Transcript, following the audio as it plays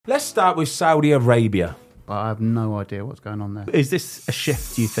Let's start with Saudi Arabia. I have no idea what's going on there. Is this a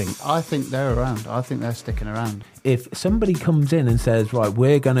shift, do you think? I think they're around. I think they're sticking around. If somebody comes in and says, right,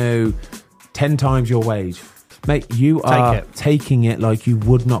 we're going to 10 times your wage, mate, you are taking it like you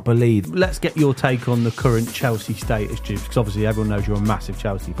would not believe. Let's get your take on the current Chelsea status, Jude, because obviously everyone knows you're a massive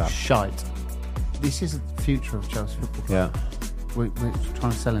Chelsea fan. Shite. This is the future of Chelsea Football Club. Yeah. We're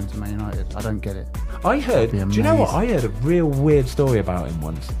trying to sell him to Man United. I don't get it. I heard, do you know what? I heard a real weird story about him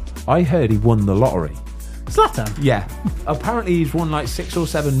once. I heard he won the lottery. Zlatan? Yeah. Apparently he's won like 6 or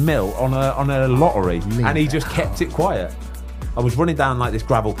 7 mil on a lottery, and he just kept it quiet. I was running down like this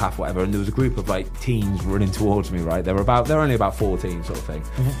gravel path, whatever, and there was a group of like teens running towards me, right? They're only about 14 sort of thing.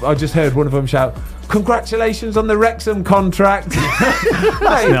 I just heard one of them shout, "Congratulations on the Wrexham contract."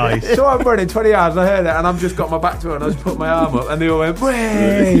 Mate, nice. So I'm running 20 yards, and I heard it, and I've just got my back to it, and I just put my arm up, and they all went,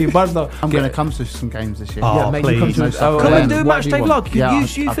 "Way!" I'm going to come to some games this year. Oh, mate, please. Come and do a matchday vlog.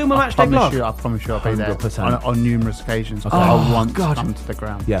 You film a matchday vlog. I promise you I'll be there 100%. on numerous occasions. I want to come to the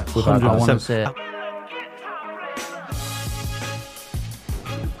ground. Yeah, I want to see it.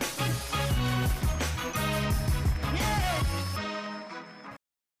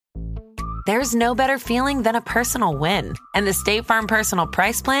 There's no better feeling than a personal win, and the State Farm Personal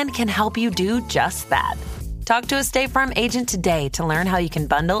Price Plan can help you do just that. Talk to a State Farm agent today to learn how you can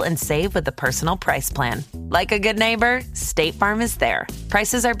bundle and save with the Personal Price Plan. Like a good neighbor, State Farm is there.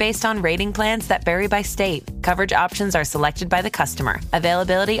 Prices are based on rating plans that vary by state. Coverage options are selected by the customer.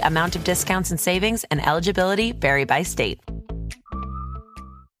 Availability, amount of discounts and savings, and eligibility vary by state.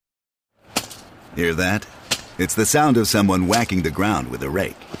 Hear that? It's the sound of someone whacking the ground with a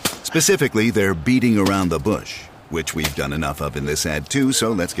rake. Specifically, they're beating around the bush, which we've done enough of in this ad too,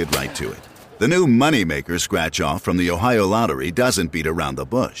 so let's get right to it. The new Moneymaker scratch-off from the Ohio Lottery doesn't beat around the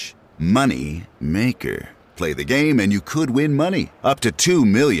bush. Money Maker. Play the game and you could win money, up to $2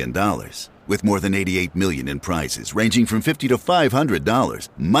 million. With more than $88 million in prizes, ranging from $50 to $500,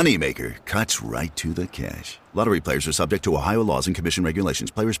 Moneymaker cuts right to the cash. Lottery players are subject to Ohio laws and commission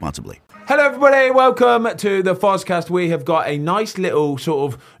regulations. Play responsibly. Hello, everybody. Welcome to the Fozcast. We have got a nice little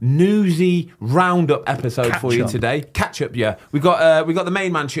sort of newsy roundup episode for you today. Catch up, yeah. We got the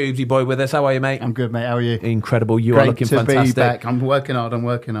main man, Tubesy boy, with us. How are you, mate? I'm good, mate. How are you? Incredible. You Great are looking to fantastic. Be back. I'm working hard.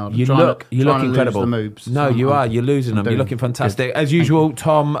 You look incredible. Moves. No, you are. You're losing them. You're looking fantastic. As usual,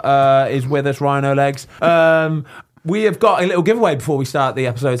 Tom is with us, Rhino Legs. We have got a little giveaway before we start the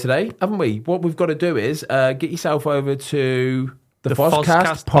episode today, haven't we? What we've got to do is get yourself over to the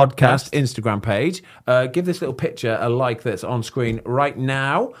Fozcast podcast Instagram page. Give this little picture a like that's on screen right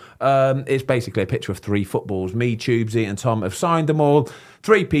now. It's basically a picture of 3 footballs. Me, Tubesy, and Tom have signed them all.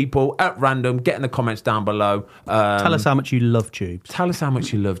 3 people at random. Get in the comments down below. Tell us how much you love Tubes. Tell us how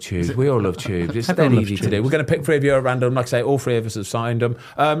much you love Tubes. We all love Tubes. It's dead easy to do. We're going to pick 3 of you at random. Like I say, all 3 of us have signed them.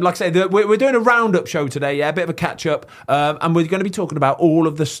 Like I say, we're doing a roundup show today, yeah, a bit of a catch-up. And we're going to be talking about all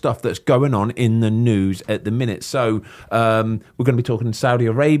of the stuff that's going on in the news at the minute. So we're going to be talking Saudi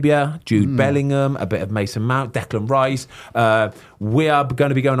Arabia, Jude Bellingham, a bit of Mason Mount, Declan Rice. We are going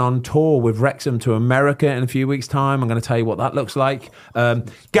to be going on tour with Wrexham to America in a few weeks' time. I'm going to tell you what that looks like.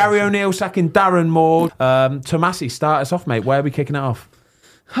 Gary O'Neill sacking Darren Moore. Tomasi, start us off, mate. Where are we kicking it off?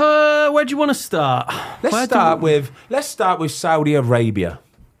 Where do you want to start? Let's start with Saudi Arabia.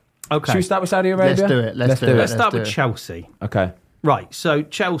 Okay. Should we start with Saudi Arabia? Let's do it. Let's start with Chelsea. Okay. Right. So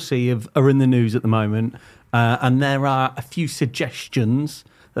Chelsea are in the news at the moment, and there are a few suggestions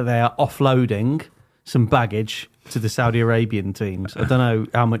that they are offloading some baggage to the Saudi Arabian teams. I don't know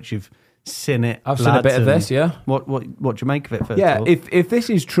how much you've seen it. I've seen a bit of this, yeah. What do you make of it first? Yeah, of all? if this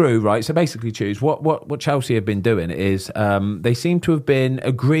is true, right, so basically, Choose, what Chelsea have been doing is they seem to have been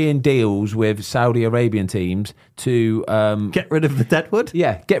agreeing deals with Saudi Arabian teams to... get rid of the deadwood?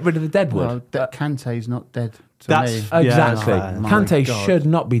 Yeah, get rid of the deadwood. Well, Kante's not dead to That's me. exactly. Yeah, Kante should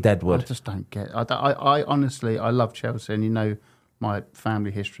not be deadwood. I just don't get it. I honestly, I love Chelsea, and you know my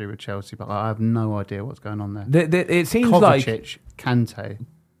family history with Chelsea, but I have no idea what's going on there. It seems Kovacic, like... Kante...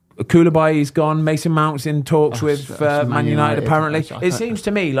 Koulibaly's gone. Mason Mount's in talks with Man United, apparently. It seems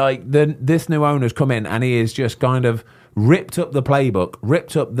to me like this new owner's come in and he has just kind of ripped up the playbook,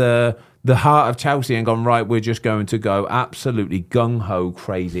 ripped up the heart of Chelsea and gone, right, we're just going to go absolutely got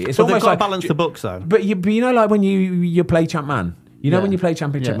crazy. It's almost they've got like to balance the books, though. But you know, like when you play Champ Man, when you play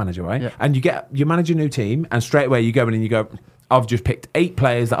Championship Manager, right? Yeah. And you manage a new team and straight away you go in and you go... I've just picked 8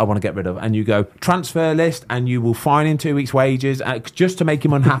 players that I want to get rid of, and you go transfer list, and you will fine him 2 weeks' wages just to make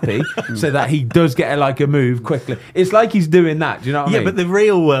him unhappy, so that he does get a move quickly. It's like he's doing that. Do you know what I mean? Yeah, but the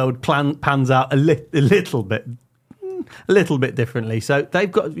real world pans out a little bit differently. So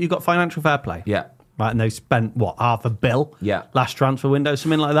you've got financial fair play. Yeah. right? And they spent, $500 million last transfer window,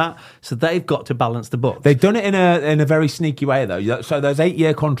 something like that. So they've got to balance the books. They've done it in a very sneaky way, though. So those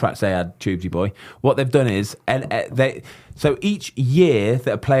 8-year contracts they had, Tubesy boy, what they've done is, so each year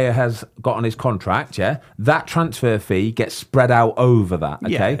that a player has got on his contract, that transfer fee gets spread out over that,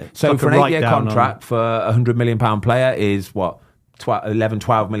 okay? Yeah, so like for an 8-year contract for a £100 million player is what?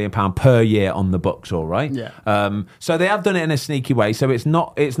 12 million pound per year on the books, all right. Yeah. So they have done it in a sneaky way. So it's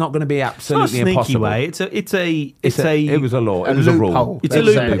not going to be absolutely impossible. Way. It was a law. It was a rule. It's a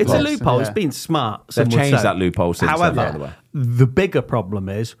loophole. It's a loophole. It's been smart. They've changed that loophole since. However, by the way, the bigger problem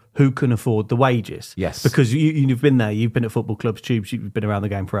is who can afford the wages. Yes, because you've been there. You've been at football clubs, Tubes. You've been around the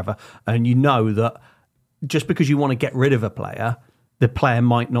game forever, and you know that just because you want to get rid of a player, the player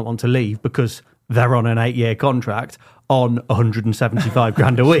might not want to leave because they're on an 8-year contract on 175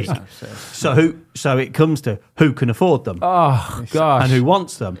 grand a week. So it comes to who can afford them. Oh, gosh. And who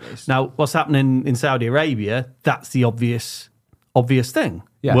wants them. Now, what's happening in Saudi Arabia, that's the obvious thing.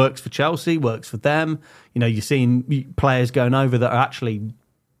 Yeah. Works for Chelsea, works for them. You're seeing players going over that are actually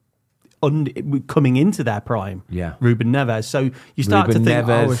coming into their prime. Yeah. Ruben Neves. So you start to think,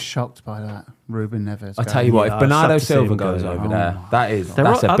 I was shocked by that. Ruben Neves. I tell you what, if Bernardo Silva goes over there,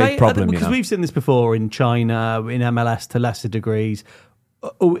 that's a big problem. Because we've seen this before in China, in MLS to lesser degrees.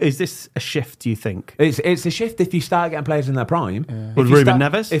 Is this a shift, do you think? It's a shift if you start getting players in their prime. Yeah. With Ruben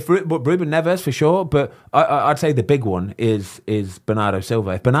Neves? Ruben Neves, for sure. But I'd say the big one is Bernardo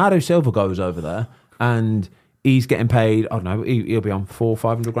Silva. If Bernardo Silva goes over there and he's getting paid, I don't know, he'll be on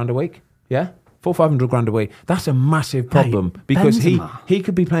 400-500 grand a week. Yeah? 400-500 grand a week. That's a massive problem because he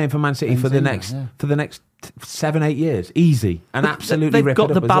could be playing for Man City for the next 7-8 years. Easy. And absolutely they've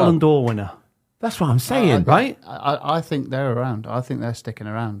got the Ballon d'Or winner. That's what I'm saying, right? I think they're around. I think they're sticking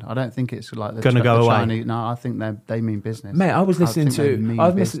around. I don't think it's like going to go away. Chinese. No, I think they mean business. Mate, I was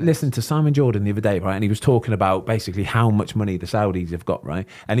listening to Simon Jordan the other day, right? And he was talking about basically how much money the Saudis have got, right?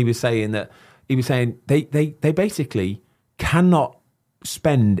 And he was saying they basically cannot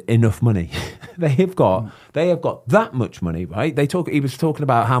spend enough money. They have got that much money, right? He was talking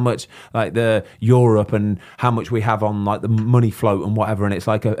about how much like the Europe and how much we have on like the money float and whatever, and it's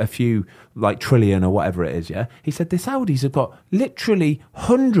like a few like trillion or whatever it is. Yeah, he said the Saudis have got literally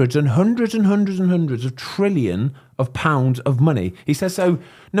hundreds and hundreds and hundreds and hundreds of trillion of pounds of money. He says so.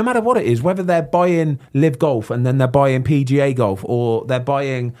 No matter what it is, whether they're buying Live Golf and then they're buying PGA Golf or they're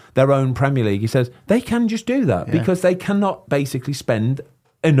buying their own Premier League, he says they can just do that because they cannot basically spend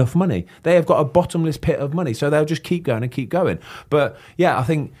enough money. They have got a bottomless pit of money, so they'll just keep going and keep going. But yeah, I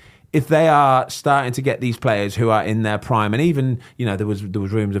think if they are starting to get these players who are in their prime, and even there was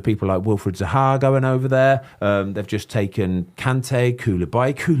rumours of people like Wilfried Zaha going over there. They've just taken Kante,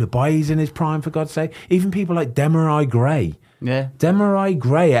 Koulibaly's in his prime, for God's sake. Even people like Demarai Gray. Yeah, Demarai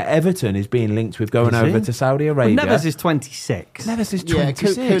Gray at Everton is being linked with going over to Saudi Arabia. Well, Neves is 26. Neves is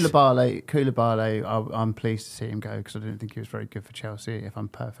 26. Koulibaly, I'm pleased to see him go because I didn't think he was very good for Chelsea, if I'm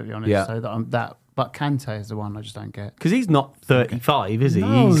perfectly honest. Yeah. So but Kante is the one I just don't get. Because he's not 35, is he?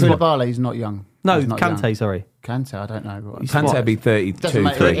 No. Koulibaly's not young. No, Kante, sorry. Kante, I don't know. Kante will be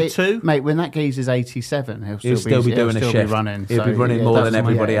 32. Mate, when that geezer's 87, he'll still be doing a shift. Be running. He'll be running more than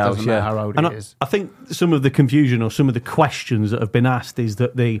everybody else. Doesn't matter how old he is. I think some of the confusion or some of the questions that have been asked is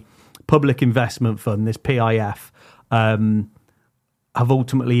that the Public Investment Fund, this PIF, have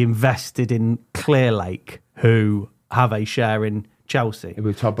ultimately invested in Clearlake, who have a share in Chelsea.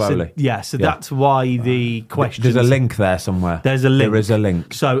 With Todd Bowley. So that's why the question. There's a link there somewhere. There's a link. There is a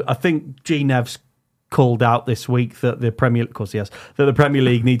link. So I think G Nev's called out this week that the Premier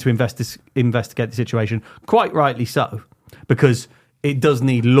League need to investigate the situation. Quite rightly so, because it does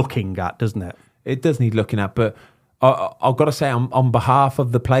need looking at, doesn't it? It does need looking at, but I've got to say, on behalf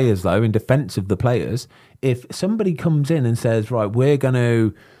of the players, though, in defence of the players, if somebody comes in and says, right, we're going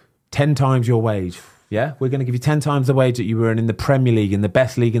to 10 times your wage. Yeah, we're going to give you 10 times the wage that you earn in the Premier League, in the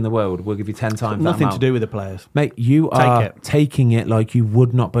best league in the world. We'll give you 10 times that nothing amount. To do with the players. Mate, you are taking it like you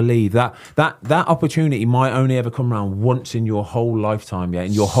would not believe. That opportunity might only ever come around once in your whole lifetime,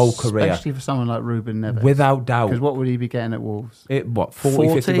 in your whole career. Especially for someone like Ruben Neves. Without doubt. Because what would he be getting at Wolves? 50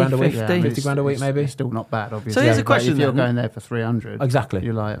 grand a week? 50 grand a week, maybe? It's still not bad, obviously. So here's a question. If you're going there for 300, exactly.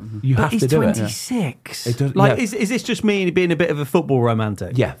 You're like... You have to do it. He's 26. Is this just me being a bit of a football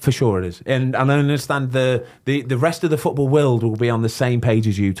romantic? Yeah, for sure it is. And I understand the rest of the football world will be on the same page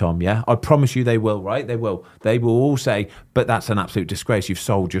as you, Tom, yeah? I promise you they will, right? They will. They will all say, but that's an absolute disgrace. You've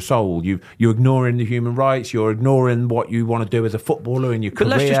sold your soul. You're ignoring the human rights. You're ignoring what you want to do as a footballer in your career.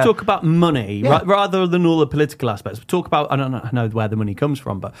 But let's just talk about money, rather than all the political aspects. Talk about, I don't know where the money comes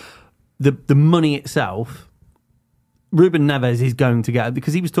from, but the money itself, Ruben Neves is going to get,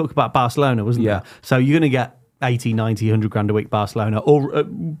 because he was talking about Barcelona, wasn't he? So you're going to get 80, 90, 100 grand a week Barcelona, or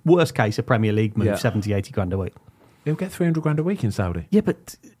worst case, a Premier League move, 70, 80 grand a week. He'll get 300 grand a week in Saudi. Yeah,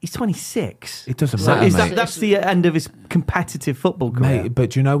 but he's 26. It doesn't matter, mate. That's the end of his competitive football career. Mate, but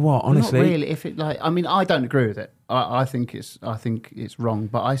do you know what? Honestly, not really. If it I don't agree with it. I think it's wrong,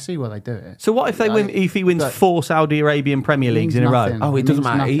 but I see why they do it. So what if if he wins 4 Saudi Arabian Premier Leagues in a row? Oh, it doesn't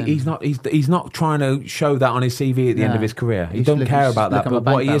matter. He's not trying to show that on his CV at the end of his career. He doesn't care about that. But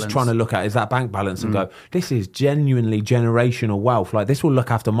what he is trying to look at is that bank balance and go, this is genuinely generational wealth. Like, this will look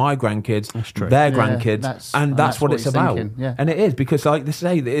after my grandkids, their grandkids, and that's what it's about. And it is, because like they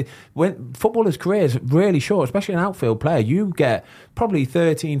say, when footballers' careers are really short, especially an outfield player, you get probably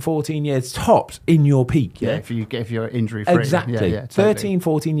 13, 14 years tops in your peak. If you're injury free. Exactly. Totally. 13,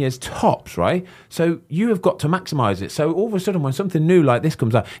 14 years tops, right? So you have got to maximise it. So all of a sudden, when something new like this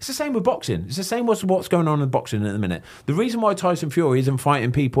comes out, it's the same with boxing. It's the same with what's going on in boxing at the minute. The reason why Tyson Fury isn't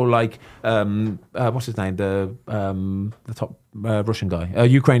fighting people like, what's his name? The top Russian guy,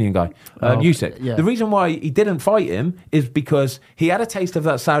 Ukrainian guy, Usyk. Yeah. The reason why he didn't fight him is because he had a taste of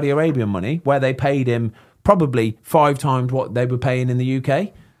that Saudi Arabian money, where they paid him probably 5 times what they were paying in the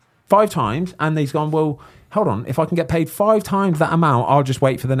UK. 5 times, and he's gone, well, hold on, if I can get paid 5 times that amount, I'll just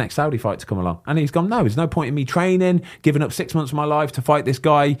wait for the next Saudi fight to come along. And he's gone, no, there's no point in me training, giving up 6 months of my life to fight this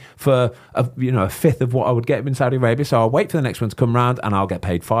guy for a fifth of what I would get in Saudi Arabia. So I'll wait for the next one to come round, and I'll get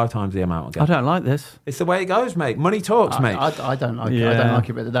paid 5 times the amount again. I don't like this. It's the way it goes, mate. Money talks, mate. I don't like it. I don't like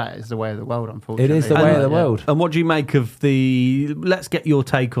it, but that is the way of the world, unfortunately. It is the way of the world. And what do you make of let's get your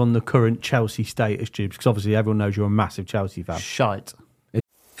take on the current Chelsea status, Jubes, because obviously everyone knows you're a massive Chelsea fan. Shite.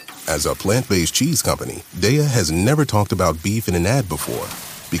 As a plant-based cheese company, Daiya has never talked about beef in an ad before,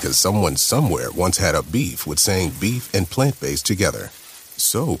 because someone somewhere once had a beef with saying beef and plant-based together.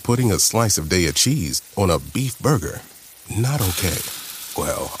 So putting a slice of Daiya cheese on a beef burger, not okay.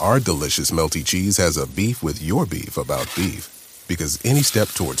 Well, our delicious melty cheese has a beef with your beef about beef, because any step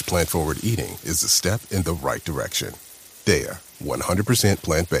towards plant-forward eating is a step in the right direction. Daiya, 100%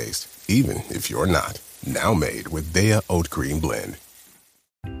 plant-based, even if you're not. Now made with Daiya Oat Cream Blend.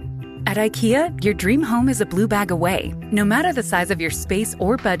 At IKEA, your dream home is a blue bag away. No matter the size of your space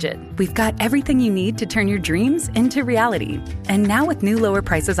or budget, we've got everything you need to turn your dreams into reality. And now with new lower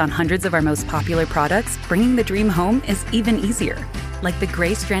prices on hundreds of our most popular products, bringing the dream home is even easier. Like the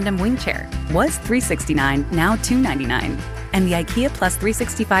gray Strand Wing Chair was $369, now $299. And the IKEA Plus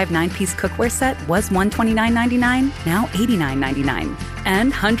 365 9-piece cookware set was $129.99, now $89.99.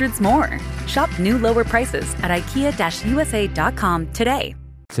 And hundreds more. Shop new lower prices at IKEA-USA.com today.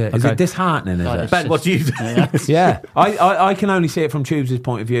 Is it disheartening? Is it? Ben, what do you think? Yeah, I can only see it from Tubes'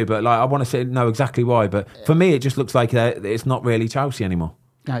 point of view, but like I want to know exactly why. But for me, it just looks like it's not really Chelsea anymore.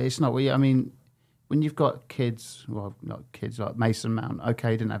 No, it's not. I mean, when you've got kids, well, not kids, like Mason Mount.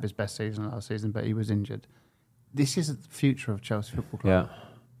 Okay, he didn't have his best season last season, but he was injured. This is the future of Chelsea Football Club.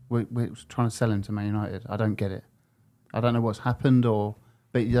 Yeah, we're trying to sell him to Man United. I don't get it. I don't know what's happened, but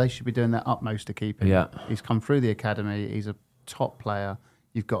they should be doing their utmost to keep him. Yeah, he's come through the academy. He's a top player.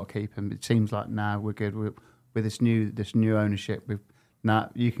 You've got to keep him. It seems like now we're good with this new ownership.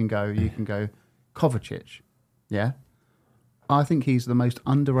 You can go Kovacic. Yeah, I think he's the most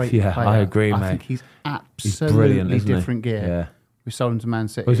underrated player. I agree, mate. I think he's absolutely different gear. Yeah. We sold him to Man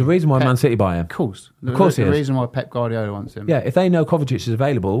City. There's a reason why Man City buy him. Of course. Of course he is. The reason why Pep Guardiola wants him. Yeah, if they know Kovacic is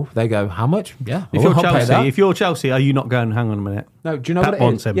available, they go, how much? Yeah. If you're Chelsea, are you not going, hang on a minute? No, do you know Pep what it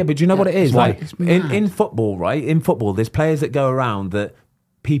wants is? him. Yeah, but do you know what it is? Like It's in football, right? In football, there's players that go around that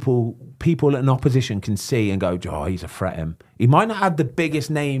people in opposition can see and go, oh, he's a threat him. He might not have the biggest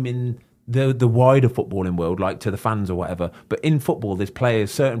name in the wider footballing world, like to the fans or whatever, but in football there's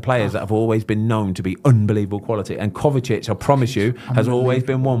certain players that have always been known to be unbelievable quality, and Kovacic, I promise you, has always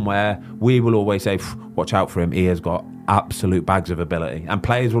been one where we will always say, watch out for him, he has got absolute bags of ability, and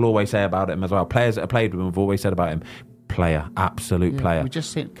players will always say about him as well. Players that have played with him have always said about him, absolute player. We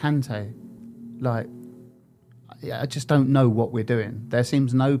just seen Kante, I just don't know what we're doing. There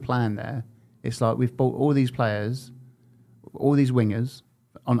seems no plan there. It's like we've bought all these players, all these wingers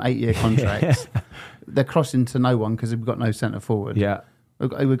on 8-year contracts. They're crossing to no one because we've got no centre forward. Yeah,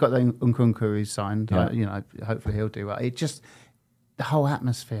 we've got the Nkunku who's signed. Yeah. Hopefully he'll do well. It just the whole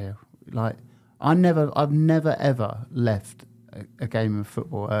atmosphere. Like I've never ever left a game of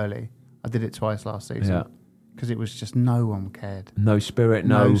football early. I did it twice last season. Yeah. Because it was just no one cared. No spirit,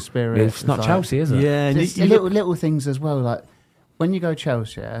 no spirit. It's not Chelsea, is it? Yeah, and little things as well. Like when you go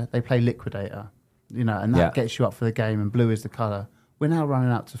Chelsea, they play Liquidator, and that gets you up for the game. And blue is the colour. We're now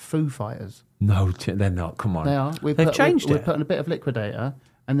running out to Foo Fighters. No, they're not. Come on, they are. They've changed it. We're putting a bit of Liquidator,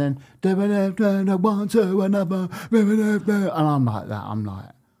 And then, one, two, another, and I'm like that. I'm like,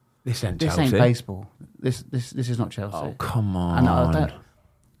 This ain't this Chelsea. ain't baseball. This is not Chelsea. Oh, come And on.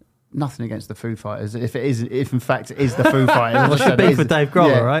 nothing against the Foo Fighters. If in fact it is the Foo Fighters. What's your beef with Dave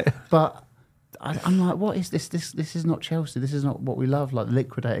Grohl, right? But I'm like, what is this? This is not Chelsea. This is not what we love. Like, the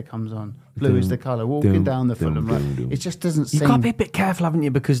Liquidator comes on. Blue is the colour. Walking down the Fulham Road. It just doesn't seem... You've got to be a bit careful, haven't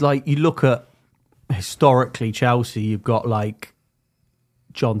you? Because, like, you look at historically Chelsea, you've got, like,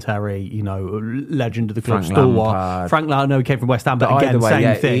 John Terry, you know, legend of the club, stalwart. Frank Lampard, I know he came from West Ham, but again,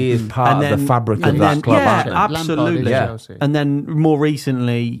 same thing. He is part of the fabric of that club, yeah, aren't he? absolutely. Yeah. And then more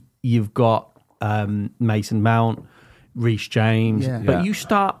recently, you've got Mason Mount, Reece James. Yeah. But you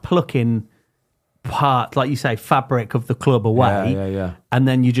start plucking part, like you say, fabric of the club away, and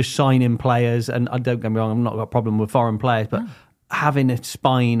then you just sign in players. And I don't get me wrong, I've not got a problem with foreign players, but having a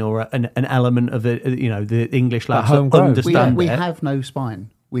spine or an element of the, you know, the English lads that understand we it. have no spine.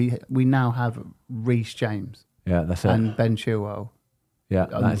 We now have Reece James. Yeah, that's it. And Ben Chilwell. Yeah,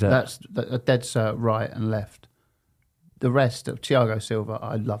 that's it. That's a dead cert right and left. The rest of Thiago Silva,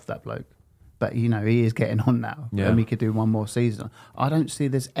 I love that bloke, but you know he is getting on now, and we could do one more season. I don't see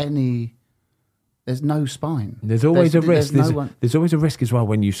there's no spine. There's always a risk. There's There's always a risk as well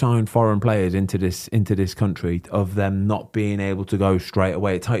when you sign foreign players into this country of them not being able to go straight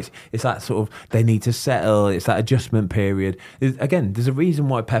away. It's that sort of, they need to settle. It's that adjustment period. There's a reason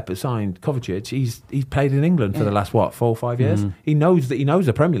why Pep has signed Kovacic. He's played in England for the last 4 or 5 years. He knows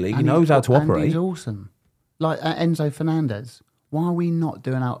the Premier League. He knows how to operate. And he's awesome. Like Enzo Fernandez. Why are we not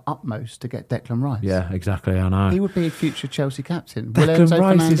doing our utmost to get Declan Rice? Yeah, exactly. I know. He would be a future Chelsea captain. Declan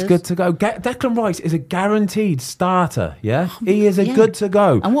Rice is good to go. Declan Rice is a guaranteed starter. Yeah, he is good to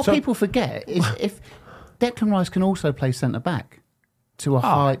go. And what people forget is if Declan Rice can also play centre back to a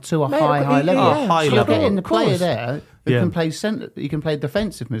high level. High You're level, getting the of course. player there who can play centre. He can play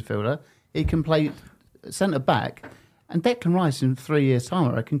defensive midfielder. He can play centre back. And Declan Rice in 3 years'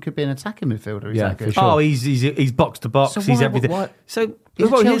 time, I reckon, could be an attacking midfielder. He's that good. for sure. Oh, he's box to box. So He's everything. So as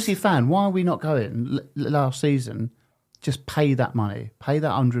a Chelsea fan, why are we not going last season? Just pay that money, pay that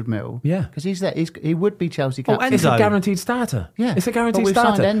 100 mil. Yeah, because he's there. He would be Chelsea captain. It's a guaranteed starter. Yeah, it's a guaranteed but we've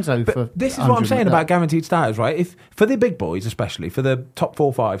starter. Signed Enzo but for this is what I'm saying about guaranteed starters, right? If for the big boys, especially for the top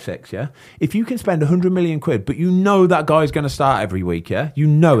 4, 5, 6, yeah. If you can spend 100 million quid, but you know that guy's going to start every week, yeah, you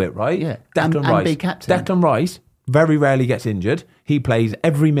know it, right? Yeah, Declan Rice, and be captain. Declan Rice very rarely gets injured. He plays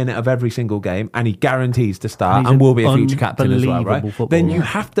every minute of every single game, and he guarantees to start and will be a future captain as well, right? Then you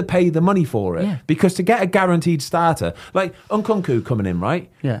have to pay the money for it. Yeah. Because to get a guaranteed starter, like Nkunku coming in,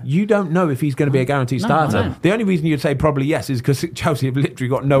 right? Yeah. You don't know if he's going to be a guaranteed starter. I don't. The only reason you'd say probably yes is because Chelsea have literally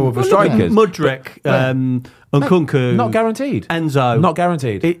got no other strikers. Mudryk, Nkunku, Not guaranteed. Enzo, Not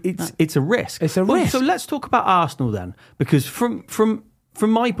guaranteed. It's a risk. It's a risk. So let's talk about Arsenal then, because from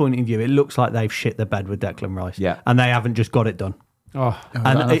my point of view, it looks like they've shit the bed with Declan Rice. Yeah. And they haven't just got it done. Oh,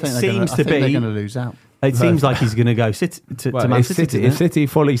 and it seems to be they're going to lose out. It seems like he's going to go to Man City. Is City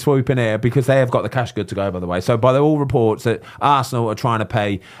fully swooping here because they have got the cash good to go, by the way. So by all reports that Arsenal are trying to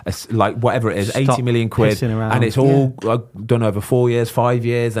pay like whatever it is, Stop 80 million quid, around. and it's all done over 4 years, 5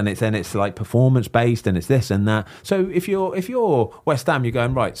 years, and it's like performance based, and it's this and that. So if you're West Ham, you're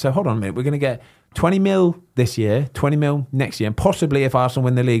going right. So hold on a minute, we're going to get 20 mil this year, 20 mil next year, and possibly if Arsenal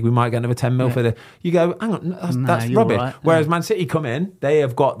win the league, we might get another 10 mil for the... You go, hang on, that's rubbish. Right. Whereas Man City come in, they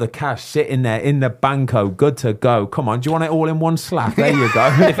have got the cash sitting there in the banco, good to go. Come on, do you want it all in one slap? There you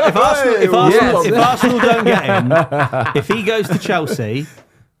go. If Arsenal don't get him, if he goes to Chelsea...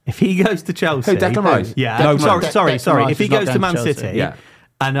 Who, Declan Rice? Yeah. No, sorry. Rice If he is not goes to going Man to Chelsea. City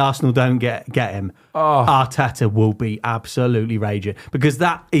and Arsenal don't get him, Arteta will be absolutely raging, because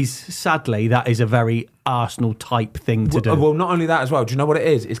that is a very Arsenal type thing to do. Well, not only that as well. Do you know what it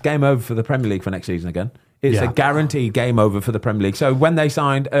is? It's game over for the Premier League for next season again. It's a guaranteed game over for the Premier League. So when they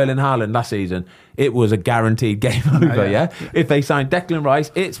signed Erling Haaland last season, it was a guaranteed game over, yeah? If they signed Declan Rice,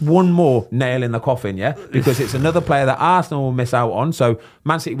 it's one more nail in the coffin, yeah? Because it's another player that Arsenal will miss out on. So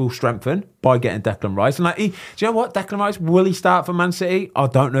Man City will strengthen by getting Declan Rice. And do you know what? Declan Rice, will he start for Man City? I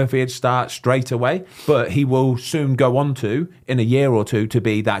don't know if he'd start straight away, but he will soon go on to, in a year or two, to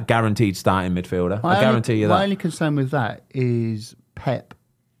be that guaranteed starting midfielder. I guarantee you that. My only concern with that is Pep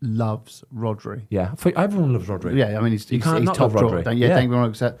loves Rodri. Yeah, everyone loves Rodri. Yeah, I mean, he's can't not top love draw. Rodri. Don't get me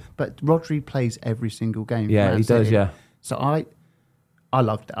wrong, but Rodri plays every single game. Yeah, for Man he does, City. yeah. So I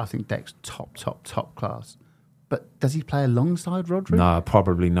love that. I think Dec's top class. But does he play alongside Rodri? No,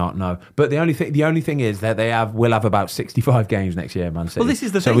 probably not. No, but the only thing is that will have about 65 games next year, Man City. Well, this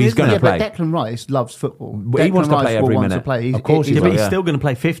is the so thing, he's going to play. But Declan Rice loves football. He wants to play every minute. To play. Of course he will. But he's still going to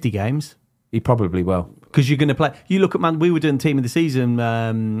play 50 games. He probably will. Because you're going to play. You look at Man. We were doing team of the season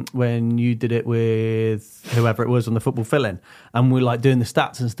when you did it with whoever it was on the football fill-in, and we're like doing the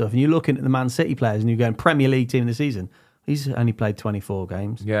stats and stuff. And you're looking at the Man City players, and you're going Premier League team of the season. He's only played 24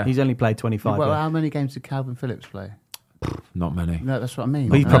 games. Yeah, he's only played 25. Well, how many games did Calvin Phillips play? Not many. No, that's what I mean.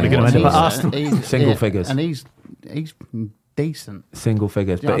 Well, he's probably going to end up at Arsenal. Single figures, and he's decent. Single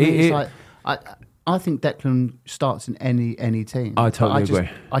figures, Do you but know what I mean? It's like, I think Declan starts in any team. I totally agree.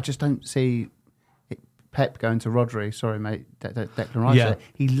 I just don't see Pep going to Rodri. Sorry, mate, Declan Rice. Yeah.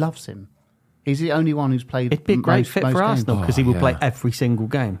 He loves him. He's the only one who's played. It'd be a great most fit for games. Arsenal because he will yeah. play every single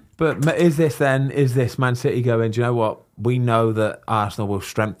game. But is this Man City going, do you know what? We know that Arsenal will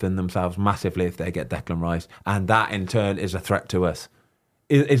strengthen themselves massively if they get Declan Rice, and that in turn is a threat to us.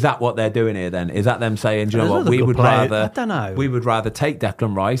 Is that what they're doing here then? Is that them saying, do you know what, we would rather take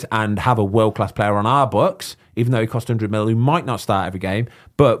Declan Rice and have a world-class player on our books, even though he costs 100 million, who might not start every game,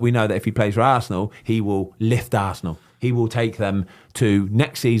 but we know that if he plays for Arsenal, he will lift Arsenal. He will take them to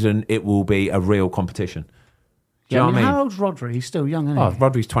next season, it will be a real competition. Do you know what I mean? How old's Rodri? He's still young, isn't he?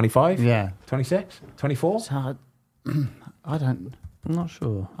 Rodri's 25? Yeah. 26? 24? It's hard. I don't... I'm not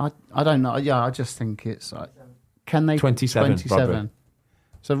sure. I don't know. Yeah, I just think it's like... Can they... 27. Rodri.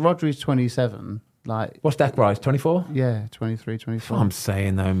 So Rodri's 27. Like, what's Declan Rice? 24? Yeah, 23, 24. I'm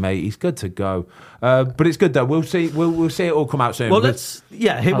saying though, mate, he's good to go. But it's good though. We'll see. We'll see it all come out soon. Well, it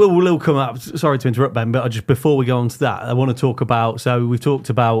will all come out. Sorry to interrupt, Ben, but just before we go on to that, I want to talk about. So we've talked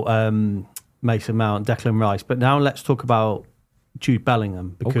about Mason Mount, Declan Rice, but now let's talk about Jude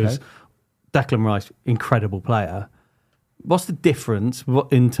Bellingham because Declan Rice, incredible player. What's the difference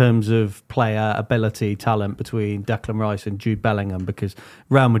in terms of player ability, talent between Declan Rice and Jude Bellingham? Because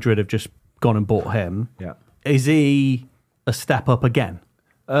Real Madrid have just gone and bought him. Yeah, is he a step up again?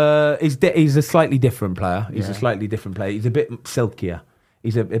 He's a slightly different player. He's a slightly different player. He's a bit silkier.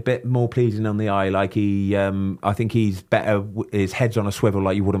 He's a bit more pleasing on the eye. Like I think he's better. His head's on a swivel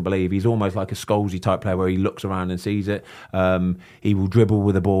like you wouldn't believe. He's almost like a Scholesy type player where he looks around and sees it. He will dribble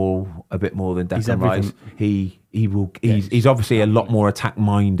with the ball a bit more than Declan Rice. He's obviously a lot more attack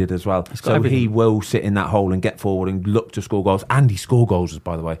minded as well. So he will sit in that hole and get forward and look to score goals. And he scores goals,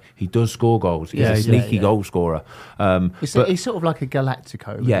 by the way. He does score goals. He's a sneaky goal scorer. He's sort of like a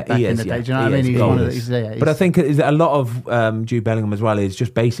Galactico. Yeah, back in the day. Do you know what I mean? He's one of the, but I think a lot of Jude Bellingham as well is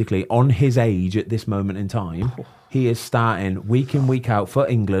just basically on his age at this moment in time. He is starting week in, week out for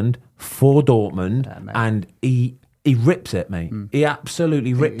England, for Dortmund, and he rips it, mate. He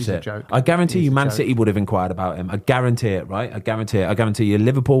absolutely rips it. I guarantee you Man City would have inquired about him. I guarantee it, right? I guarantee you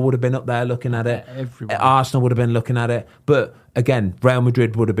Liverpool would have been up there looking at it. Arsenal would have been looking at it. But again, Real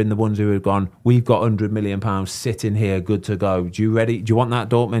Madrid would have been the ones who had gone, we've got £100 million sitting here, good to go. Do you want that,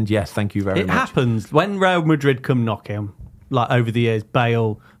 Dortmund? Yes, thank you very much. It happens. When Real Madrid come knocking, like over the years,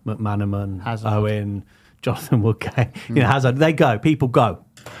 Bale, McManaman, Hazard, Owen, Jonathan Woodgate, Hazard, they go. People go.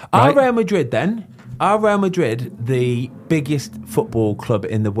 Right? Are Real Madrid the biggest football club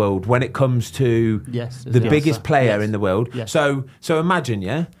in the world when it comes to the biggest player in the world? Yes. So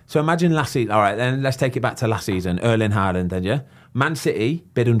imagine, So imagine last season. All right, then let's take it back to last season. Erling Haaland, then, yeah? Man City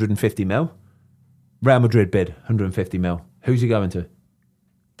bid 150 mil. Real Madrid bid 150 mil. Who's he going to?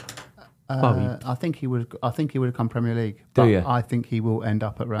 I think he would have come Premier League. Do you? I think he will end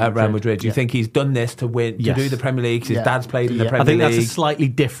up at Real Madrid. Real Madrid. Do you think he's done this to win, to do the Premier League? 'Cause his dad's played in the Premier League. I think that's a slightly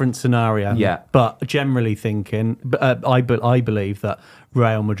different scenario. Yeah. But generally thinking, I believe that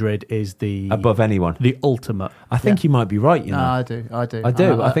Real Madrid is above anyone, the ultimate. I think you might be right. You know, I do.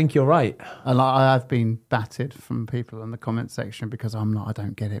 I think you're right. And I have been battered from people in the comment section because I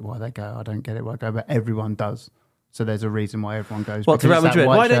don't get it why they go. I don't get it why they go, but everyone does. So there's a reason why everyone goes. What, to Real Madrid?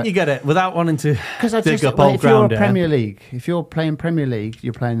 Why don't you get it without wanting to dig up old ground? If you're a Premier League, if you're playing Premier League,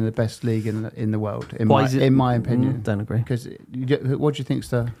 you're playing in the best league in the world. In my opinion, don't agree. Because what do you think's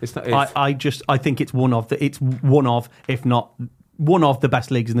the? I think it's one of, if not one of the best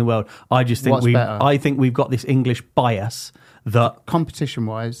leagues in the world. I just think I think we've got this English bias that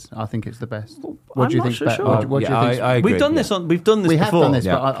competition-wise, I think it's the best. What do you think? Sure. What do you think? I agree, we've done this before. We have done this,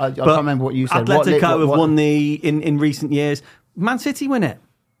 but I can't remember what you said. Atletico have won in recent years. Man City win it.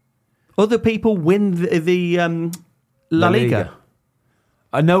 Other people win the La Liga.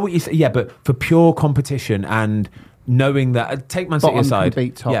 I know what you say. Yeah, but for pure competition and knowing that, take Man City aside.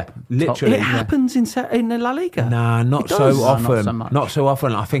 Literally, it happens in the La Liga. Nah, not so often. Not so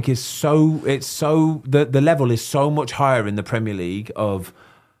often. I think the level is so much higher in the Premier League of,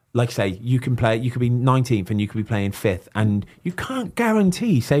 like I say, you could be 19th and you could be playing 5th, and you can't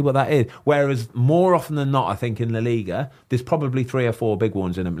say what that is. Whereas more often than not, I think in La Liga, there's probably 3 or 4 big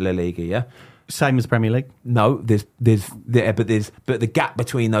ones in La Liga. Yeah. Same as Premier League. No, but the gap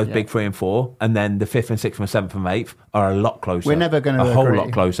between those big 3 and 4, and then the 5th and 6th and 7th and 8th are a lot closer. We're never going to a whole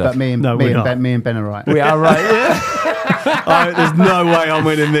lot closer. But me and Ben are right. We are right. There's no way I'm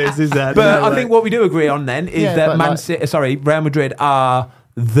winning this, is there? But I think what we do agree on then is that Real Madrid are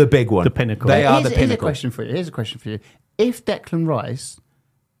the big one, the pinnacle. They are the pinnacle. Here's a question for you. If Declan Rice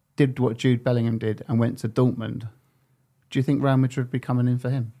did what Jude Bellingham did and went to Dortmund, do you think Real Madrid would be coming in for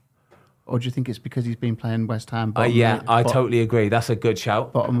him? Or do you think it's because he's been playing West Ham? I totally agree. That's a good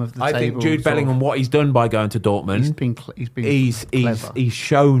shout. Bottom of the I table. think Jude Bellingham, what he's done by going to Dortmund, he's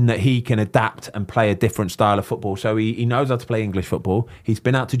shown that he can adapt and play a different style of football. So he knows how to play English football. He's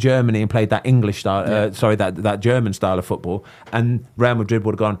been out to Germany and played that English style, that German style of football. And Real Madrid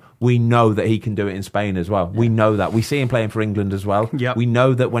would have gone, we know that he can do it in Spain as well. Yeah. We know that. We see him playing for England as well. Yep. We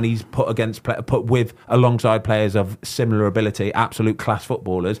know that when he's put alongside players of similar ability, absolute class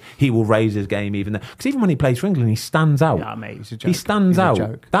footballers, he will raise his game even there. Because even when he plays for England, he stands out. Yeah, mate, he's a joke. He stands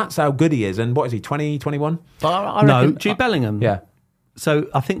out. That's how good he is. And what is he, 20, 21? No, Jude Bellingham. Yeah. So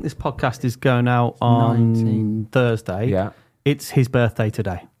I think this podcast is going out on Thursday. Yeah. It's his birthday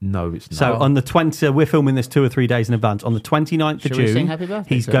today. No, it's not. So on the 20th, we're filming this 2 or 3 days in advance. On the 29th of June, happy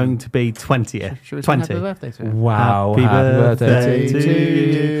birthday he's going to be 20th. Should we sing happy birthday to him? Wow. Happy birthday to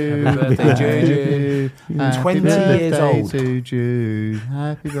you. Happy birthday, Jude. 20 years old. To Jude.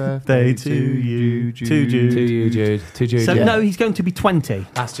 Happy birthday to you, Jude. To Jude. So no, he's going to be 20.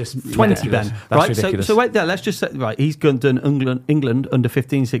 That's just 20, ridiculous. Ben. That's right. ridiculous. So wait there. Let's just say, right. He's done England under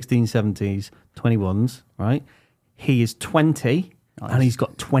 15, 16, 17s, 21s. Right. He is 20. Nice. And he's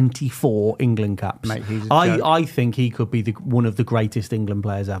got 24 England caps. Mate, I think he could be one of the greatest England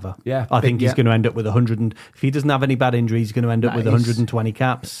players ever. Yeah, I think he's going to end up with 100. If he doesn't have any bad injuries, he's going to end up with 120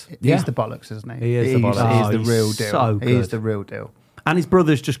 caps. He's the bollocks, isn't he? He is the bollocks. He's the real deal. So good. He's the real deal. And his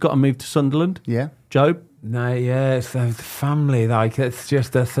brother's just got to move to Sunderland. Yeah, Job. No, yeah, it's the family. Like it's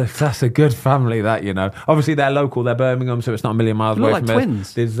just that's a good family. That obviously they're local. They're Birmingham, so it's not a million miles away from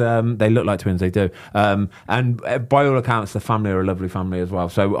us. Twins. They look like twins. They do. And by all accounts, the family are a lovely family as well.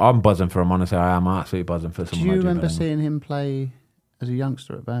 So I'm buzzing for him. Honestly, I am absolutely buzzing for someone. Do you remember seeing him play as a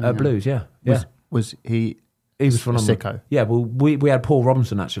youngster at Birmingham? Blues, yeah. Was he? He was phenomenal. Sicko. Yeah, well, we had Paul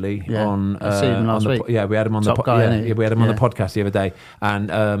Robinson actually on. Last week. Yeah, we had him on Top guy, we had him on the podcast the other day,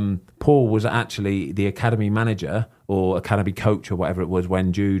 and Paul was actually the academy manager or academy coach or whatever it was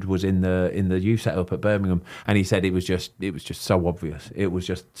when Jude was in the youth setup at Birmingham, and he said it was just so obvious. It was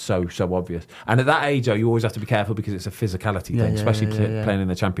just so obvious. And at that age, though, you always have to be careful because it's a physicality thing, especially playing in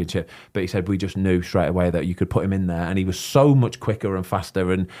the Championship. But he said we just knew straight away that you could put him in there, and he was so much quicker and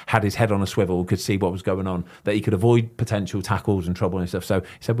faster, and had his head on a swivel, could see what was going on, that he could avoid potential tackles and trouble and stuff. So he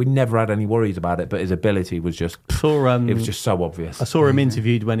said we never had any worries about it, but his ability was just it was just so obvious. I saw him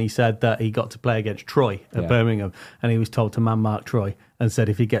interviewed when he said that he got to play against Troy at Birmingham, and he was told to man-mark Troy and said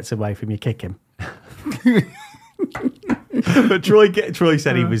if he gets away from you, kick him. But Troy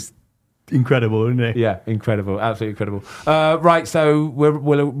said he was incredible, isn't he? Yeah, incredible, absolutely incredible. Right, so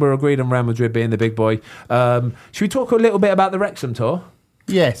we're agreed on Real Madrid being the big boy. Should we talk a little bit about the Wrexham tour?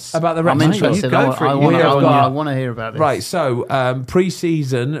 Yes. About the Wrexham. I'm interested. I want to hear about this. Right, so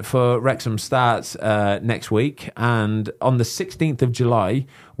pre-season for Wrexham starts next week, and on the 16th of July,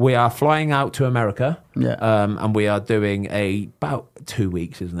 we are flying out to America, and we are doing about 2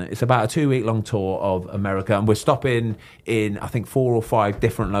 weeks, isn't it? It's about a 2-week long tour of America, and we're stopping in, I think, 4 or 5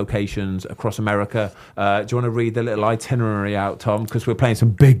 different locations across America. Do you want to read the little itinerary out, Tom? Because we're playing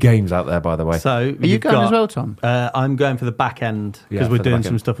some big games out there, by the way. So are you going as well, Tom? I'm going for the back end because we're doing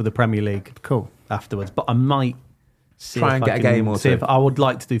some stuff with the Premier League. Cool. Afterwards, but I might try and get a game or two. I would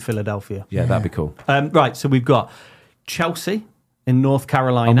like to do Philadelphia. Yeah, that'd be cool. Right, so we've got Chelsea in North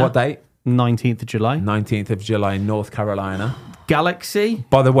Carolina. On what date? 19th of July. 19th of July in North Carolina. Galaxy.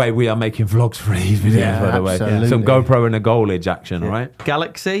 By the way, we are making vlogs for these videos, by the way. Absolutely. Some GoPro and a goalage action, all right?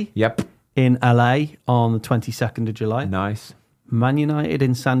 Galaxy. Yep. In LA on the 22nd of July. Nice. Man United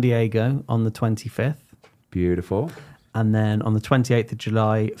in San Diego on the 25th. Beautiful. And then on the 28th of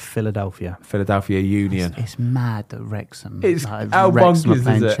July, Philadelphia. Philadelphia Union. It's mad that Wrexham. It's how Wrexham bonkers are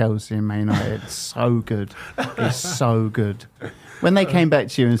playing is it? Chelsea and Man United. It's so good. It's so good. When they came back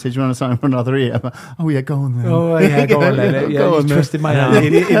to you and said, "Do you want to sign for another year?" I'm like, "Oh yeah, go on then." Oh yeah, go on then. Yeah, go on, you twisted my arm.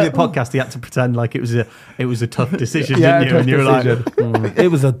 in the podcast, he had to pretend like it was a tough decision, didn't you? And you were like,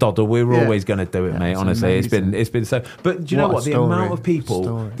 it was a doddle. We were always going to do it, mate. it's Honestly, amazing. it's been so. But do you know What a what? The story. amount of people,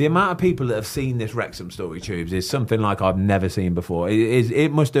 Story. the amount of people that have seen this Wrexham story, Tubes, is something like I've never seen before.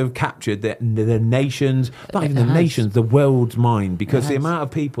 It must have captured the nations, not even the nations, the world's mind, because the amount of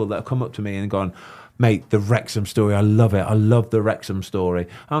people that have come up to me and gone, mate, the Wrexham story, I love it. I love the Wrexham story.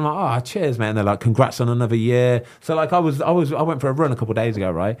 I'm like, oh, cheers, mate. And they're like, congrats on another year. So like I went for a run a couple of days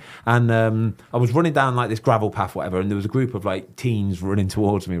ago, right? And I was running down like this gravel path, whatever, and there was a group of like teens running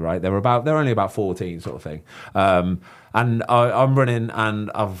towards me, right? They're only about 14 sort of thing. And I'm running,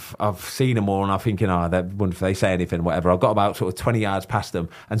 and I've seen them all, and I'm thinking, I wonder if they say anything, whatever. I got about sort of 20 yards past them,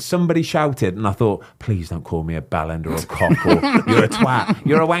 and somebody shouted, and I thought, please don't call me a bellend or a cock, or you're a twat,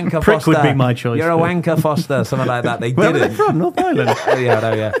 you're a wanker, Prick Foster. would be my choice. You're a wanker, Foster, something like that. They Where didn't. are they from? North Island. Yeah, I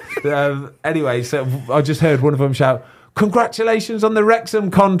know, yeah. Anyway, so I just heard one of them shout, congratulations on the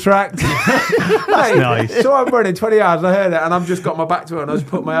Wrexham contract. That's nice. So I'm running 20 yards, I heard it, and I've just got my back to it, and I just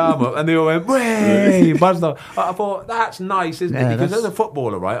put my arm up, and they all went, way, buzzed off. I thought, that's nice, isn't it? Because as a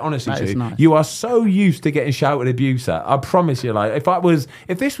footballer, right, honestly, Stu, nice. you are so used to getting shouted abuse at. I promise you, like,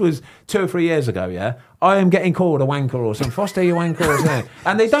 if this was 2 or 3 years ago, yeah, I am getting called a wanker or something. Foster, you wanker or something.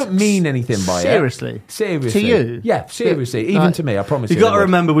 And they don't mean anything by Seriously? it. Seriously. To you? Yeah, seriously. Even to me, I promise you. You've got to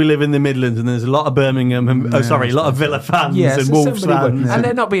remember we live in the Midlands, and there's a lot of Birmingham, and, a lot of Villa fans and so Wolves somebody fans. would. And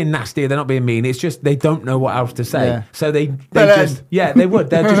they're not being nasty, they're not being mean. It's just they don't know what else to say. Yeah. So they just they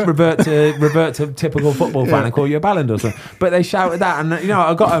would. They'll just revert to typical football fan and call you a bellend or something. But they shouted that, and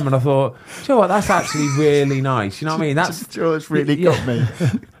I got home and I thought, you know what, that's actually really nice. You know what I mean? That's George really got me.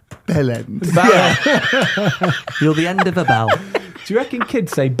 Bellend. You're the end of a bell. Do you reckon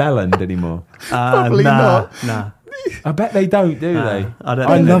kids say bellend anymore? Probably not. Nah. I bet they don't, do they? I don't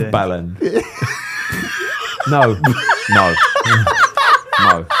I think love they do. bellend. No.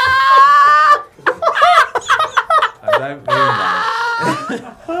 I don't mean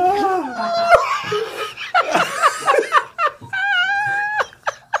that.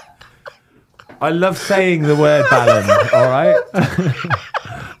 I love saying the word ballon, all right?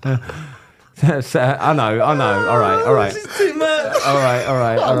 I know. All right. This is too much. All right.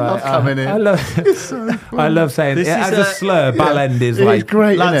 I love coming in. I love saying it. As a slur, ballend is like... It's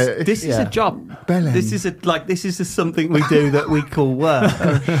great, Lads, isn't it? this is a job. Bellend. This is something we do that we call work.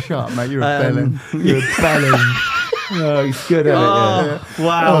 Shut up, mate. You're a bellend. You're a bellend. Oh, he's good at it, yeah.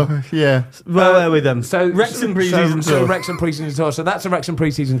 Wow. Oh, yeah. Where were we then? So Wrexham pre-season tour. So Wrexham pre-season tour. So that's a Wrexham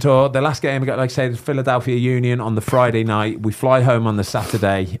pre-season tour. The last game we got, like I said, is Philadelphia Union on the Friday night. We fly home on the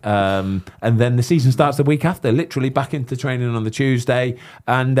Saturday, and then the season starts the week after. Literally back into training on the Tuesday,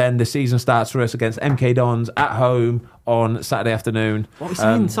 and then the season starts for us against MK Dons at home on Saturday afternoon. What are we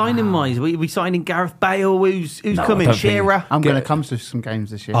saying signing wise? We signing Gareth Bale? Who's coming? I don't Shearer? I'm going to come to some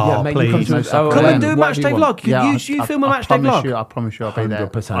games this year. Oh, mate, please. you Come and do a match day vlog. Yeah, You film a match day vlog. I promise you I'll be there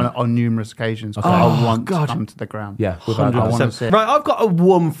 100%. on numerous occasions. Okay. I want God. to come to the ground. Yeah, without I doubt. want to see it. Right, I've got a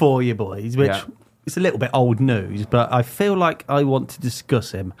one for you boys, which Yeah. it's a little bit old news, but I feel like I want to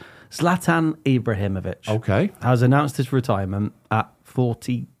discuss him. Zlatan Ibrahimovic Okay. has announced his retirement at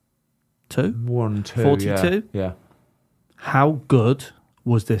 42. 1, 2, 42? Yeah. How good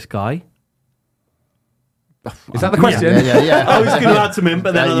was this guy? Is that the question? Yeah. I was going to add some in,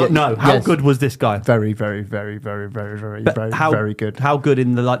 but then I thought, no. How Yes. good was this guy? Very, very, very, very, very, very, But very good. How good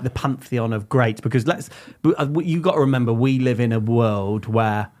in the pantheon of greats? Because you got to remember, we live in a world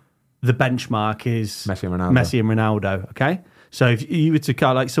where the benchmark is Messi and Ronaldo. Okay, so if you were to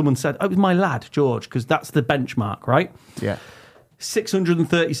kind of like someone said, "Oh, it was my lad George," because that's the benchmark, right? Yeah.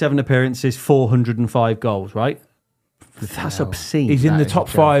 637 appearances, 405 goals, right? That's obscene. He's in That the is top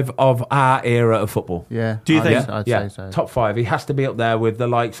a joke. 5 of our era of football. Yeah. Do you think? I'd Yeah, say so. top 5. He has to be up there with the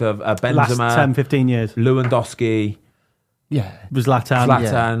likes of Benzema, Last 10, 15 years Lewandowski, Yeah. was Zlatan.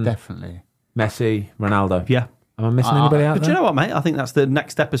 Zlatan. Yeah, definitely. Messi, Ronaldo. Yeah. Am I missing anybody out But do there? you know what, mate? I think that's the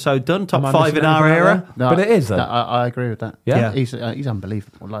next episode done. Top Am I 5 missing in our anything out era. there? But it is, though. I agree with that. Yeah? He's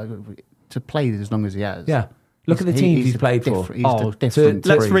unbelievable. Like to play as long as he has. Yeah. Look at the teams he's played for. He's Oh, a different.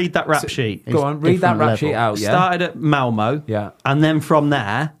 Let's breed. read that rap sheet. Go on, read that different rap sheet level. out, yeah? Started at Malmo. Yeah. And then from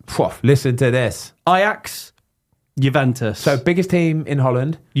there, Pwah, listen to this. Ajax, Juventus. So, biggest team in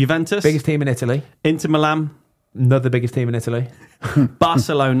Holland, Juventus, biggest team in Italy, Inter Milan, another biggest team in Italy,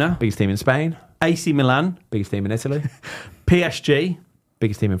 Barcelona, biggest team in Spain, AC Milan, biggest team in Italy, PSG,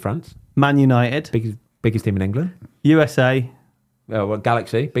 biggest team in France, Man United, biggest team in England, USA,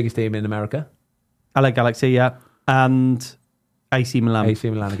 Galaxy, biggest team in America, LA Galaxy, yeah, and AC Milan. AC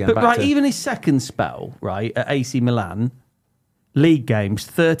Milan again. But back right, to- even his second spell, right, at AC Milan, league games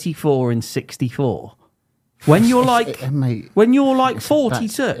 34 and 64. When you're like, Mate, when you're like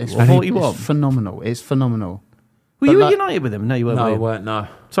 42 it's or 41, It's phenomenal. It's phenomenal. Were you at United with him? No, you weren't. No, were I you? weren't. No.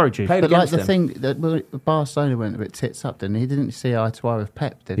 Sorry, Chief. Played But like against the him. thing that Barcelona went a bit tits up, didn't he? He didn't see eye to eye with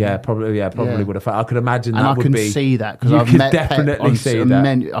Pep, did he? Yeah, probably. Yeah, probably would have. I could imagine And that I would can be. see that because You I've could met definitely Pep on see a that.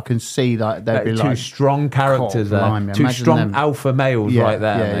 menu. I can see that they'd be Two like strong characters there. blimey, Two imagine strong them. alpha males right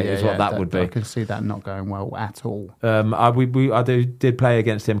there, mate, is what that would be. I can see that not going well at all. I did play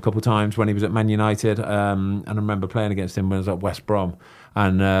against him a couple of times when he was at Man United, and I remember playing against him when I was at West Brom,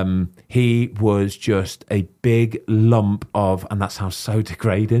 and he was just a big lump of, and that sounds so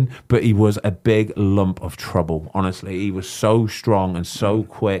degrading, but he was a big lump of trouble. Honestly, he was so strong and so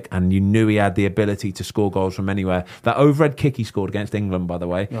quick, and you knew he had the ability to score goals from anywhere. That overhead kick he scored against England, by the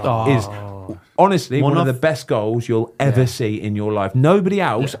way, is honestly one of the best goals you'll ever see in your life. Nobody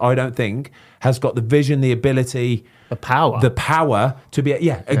else, I don't think, has got the vision, the ability, the power to be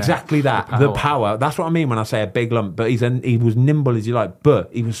exactly that, the power. That's what I mean when I say a big lump. But he was nimble as you like,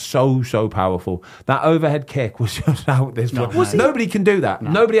 but he was so powerful. That overhead kick was just out this way. Nobody can do that.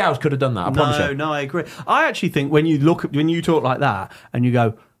 No. Nobody else could have done that. I promise you. No, I agree. I actually think when you talk like that and you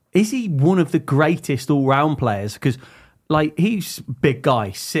go, is he one of the greatest all-round players? Because like he's a big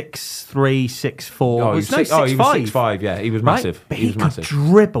guy, 6'3", 6'4". He was 6'5", yeah. He was massive. Right? But he was could massive.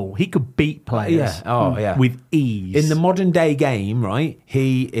 dribble. He could beat players with ease. In the modern day game, right,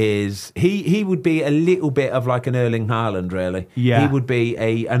 he would be a little bit of like an Erling Haaland, really. Yeah. He would be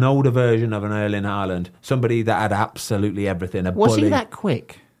an older version of an Erling Haaland. Somebody that had absolutely everything. Was bully. he that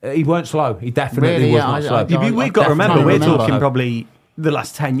quick? He weren't slow. He definitely was not slow. We've got to remember, we're talking probably the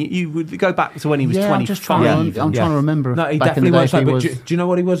last 10 years. You would go back to when he was 25. I'm trying to remember. No, he definitely was slow. But do you know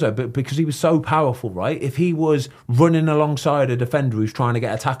what he was, though? But because he was so powerful, right? If he was running alongside a defender who's trying to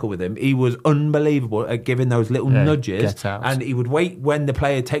get a tackle with him, he was unbelievable at giving those little nudges. And he would wait when the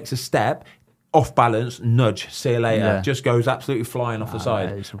player takes a step, off balance, nudge, see you later, just goes absolutely flying off the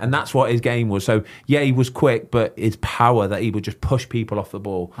side. And that's what his game was. So, yeah, he was quick, but his power that he would just push people off the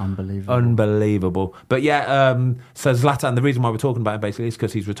ball. Unbelievable. But yeah, so Zlatan, the reason why we're talking about him basically is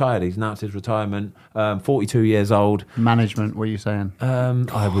because he's retired. He's announced his retirement, 42 years old. Management, what are you saying?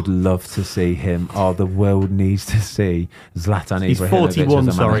 I would love to see him. The world needs to see Zlatan. He's Ibrahimovic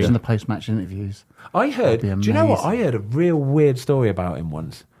 41, sorry. In the post-match interviews. I heard, do you know what? I heard a real weird story about him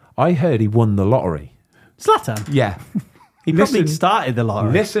once. I heard he won the lottery. Zlatan? Yeah. He probably started the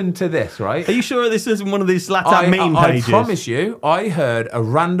lottery. Listen to this, right? Are you sure this isn't one of these Zlatan meme pages? I promise you, I heard a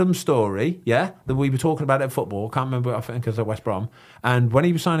random story, that we were talking about at football. Can't remember, I think it was at West Brom. And when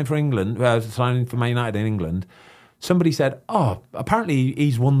he was signing for England, signing for Man United in England, somebody said, apparently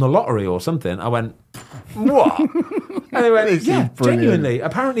he's won the lottery or something. I went, what? And they went, yeah, genuinely.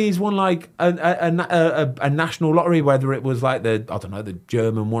 Apparently he's won like a national lottery, whether it was like the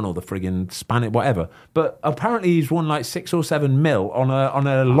German one or the friggin' Spanish, whatever. But apparently he's won like 6 or 7 mil on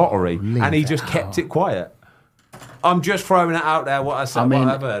a lottery, and he just kept it quiet. I'm just throwing it out there. What I said, what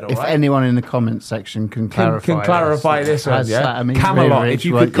I've heard. If anyone in the comments section can clarify this one, Camelot, if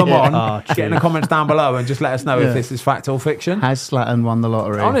you could come on, get in the comments down below and just let us know if this is fact or fiction. Has Zlatan won the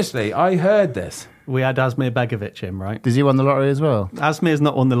lottery? Honestly, I heard this. We had Asmir Begovic in, right? Does he won the lottery as well? Asmir's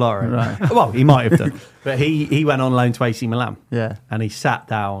not won the lottery. Right. Well, he might have done. But he went on loan to AC Milan. Yeah. And he sat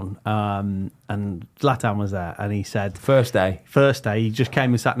down, and Zlatan was there, and he said... First day, he just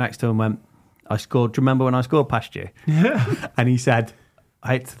came and sat next to him and went, I scored. Do you remember when I scored past you? Yeah. And he said, I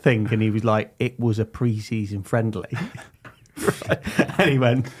hate to think, and he was like, it was a pre-season friendly. And he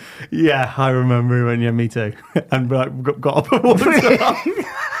went, yeah, I remember. He went, yeah, me too. And got up and walked off.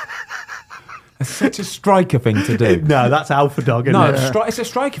 It's such a striker thing to do. No, that's alpha dog, isn't it? It's a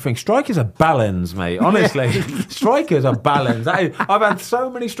striker thing. Strikers are balance, mate. Honestly, strikers are balance. I've had so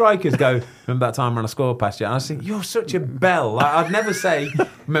many strikers go, remember that time when I scored past you? And I think, you're such a bell. Like, I'd never say,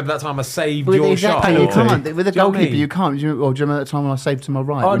 remember that time I saved your shot. You can't. With a goalkeeper, you can't. Do you remember that time when I saved to my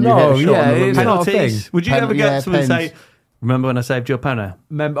right? Oh, no, it's not a thing. Would you ever get someone say... Remember when I saved your penalty?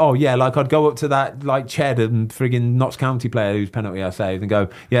 Like I'd go up to that like Ched and friggin' Notts County player whose penalty I saved and go,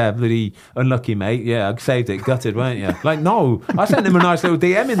 yeah, bloody unlucky, mate. Yeah, I saved it, gutted, weren't you? Like, no, I sent him a nice little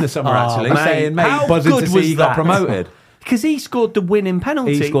DM in the summer actually, saying, mate, buzzing to see he got promoted. Because he scored the winning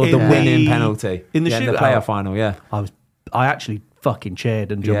penalty. He scored the winning penalty in the playoff final. Yeah, I actually fucking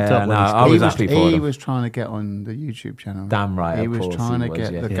cheered and jumped up. I was happy for him. He was trying to get on the YouTube channel. Damn right, he was trying to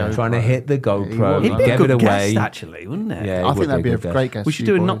get the GoPro. Trying to hit the GoPro. He'd be a good guest, actually, wouldn't it? Yeah, I think that'd be a great guest. We should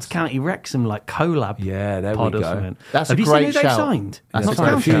do a Notts County Wrexham like collab. Yeah, there pod we or go. Something. That's have a you great seen who shout. they signed? That's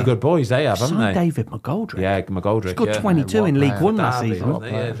a few good boys they have, haven't they? David McGoldrick. Yeah, McGoldrick. He scored 22 in League One last season.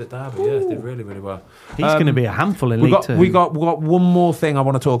 Yeah, the Derby. Yeah, did really, really well. He's going to be a handful in League Two. We got one more thing I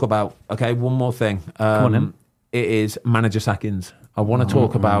want to talk about. Okay, one more thing. Come on in. It is manager sackings. I want to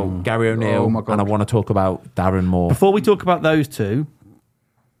talk about Gary O'Neill, and I want to talk about Darren Moore. Before we talk about those two,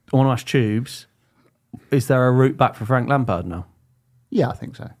 I want to ask Tubes, is there a route back for Frank Lampard now? Yeah, I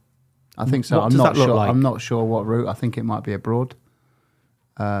think so. What I'm does not that look sure. like? I'm not sure what route. I think it might be abroad.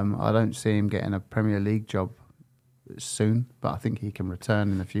 I don't see him getting a Premier League job soon, but I think he can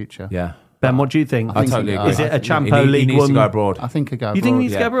return in the future. Yeah. Ben, what do you think? I totally agree. Is it a Champo he League needs one? to go abroad. I think he go abroad. You think he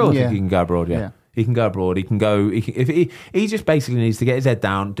needs to go abroad? I think he can go abroad, yeah. He can go abroad. He can go. He just basically needs to get his head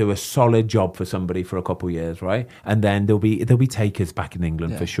down, do a solid job for somebody for a couple of years, right? And then there'll be takers back in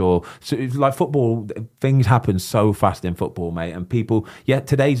England for sure. So it's like football, things happen so fast in football, mate. And people,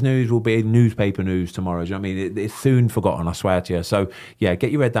 today's news will be newspaper news tomorrow. Do you know what I mean? It's soon forgotten, I swear to you. So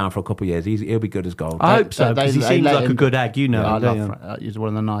get your head down for a couple of years. He'll be good as gold. I hope so, because he seems like a good egg. You know, I love Frank. He's one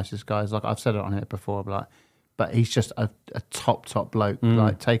of the nicest guys. Like I've said it on here before, but he's just a top bloke.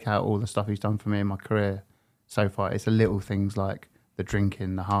 Like, take out all the stuff he's done for me in my career so far. It's the little things like the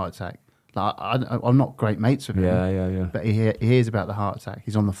drinking, the heart attack. Like I'm not great mates with him. Yeah. But he hears about the heart attack.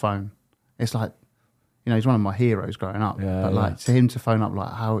 He's on the phone. It's like, he's one of my heroes growing up. But to him to phone up,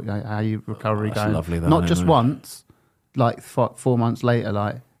 like how you recovery going? Lovely, that, not just isn't it? once, like 4 months later,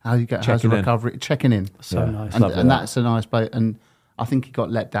 like how's the recovery? Checking in. So nice. And that's a nice bloke. And I think he got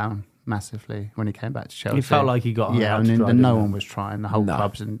let down massively when he came back to Chelsea. He felt like he got and no one was trying. The whole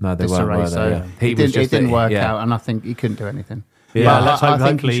club's in they disarray. weren't, So yeah. it didn't work out, and I think he couldn't do anything. Yeah, But let's hope I think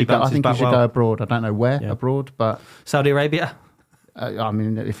hopefully he he bounces back well. go abroad. I don't know where abroad, but Saudi Arabia? I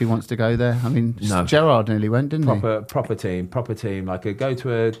mean, if he wants to go there, I mean, No. Gerrard nearly went, didn't he? Proper team. Like go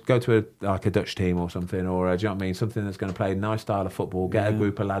to a like a Dutch team or something, or do you know what I mean? Something that's going to play a nice style of football. Get a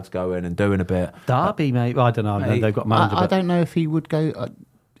group of lads going and doing a bit. Derby, mate. I don't know. They've got manager. I don't know if he would go.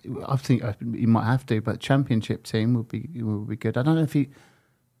 I think he might have to, but Championship team would be good. I don't know if he.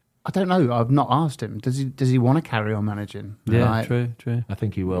 I don't know. I've not asked him. Does he want to carry on managing? Yeah, true. I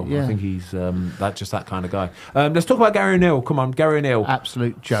think he will. Yeah. I think he's that kind of guy. Let's talk about Gary O'Neill. Come on, Gary O'Neill.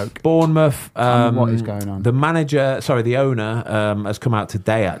 Absolute joke. Bournemouth. What is going on? The owner, has come out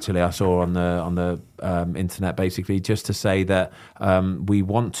today. Actually, I saw on the internet basically just to say that we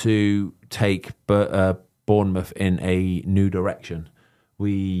want to take Bournemouth in a new direction.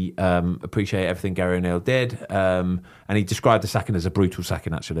 We appreciate everything Gary O'Neill did, and he described the sacking as a brutal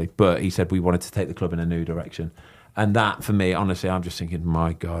sacking, actually. But he said we wanted to take the club in a new direction, and that for me, honestly, I'm just thinking,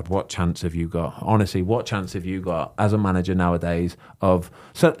 my God, what chance have you got? Honestly, what chance have you got as a manager nowadays?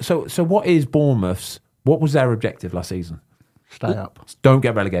 So what is Bournemouth's? What was their objective last season? Stay up. Don't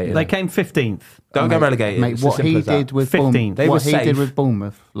get relegated. They came 15th. Don't get relegated. Mate, It's what as simple he as that. did with 15th. They were what he safe. did with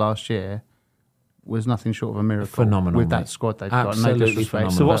Bournemouth last year was nothing short of a miracle. Phenomenal, with mate. that squad they've Absolutely got. No disrespect.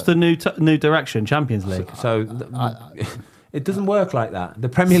 phenomenal. So what's the new direction? Champions League. So it doesn't work like that. The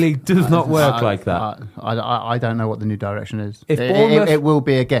Premier League does not work like that. I don't know what the new direction is. If Bournemouth- It will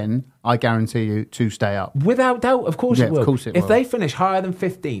be again, I guarantee you, to stay up. Without doubt, of course Yeah, it will. of course it if will. they finish higher than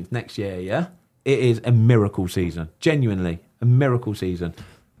 15th next year, it is a miracle season. Genuinely, a miracle season.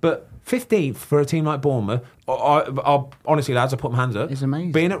 But 15th for a team like Bournemouth, honestly, lads, I put my hands up. It's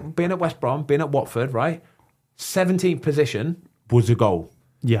amazing. Being at West Brom, being at Watford, right? 17th position was a goal.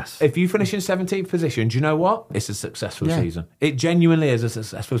 Yes. If you finish in 17th position, do you know what? It's a successful Yeah. season. It genuinely is a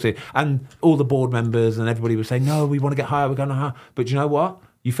successful season. And all the board members and everybody would say, no, we want to get higher, we're going higher. But do you know what?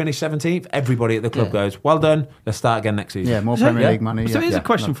 You finish 17th, everybody at the club goes, well done, let's start again next season. Yeah, more Premier League money. So yeah. here's a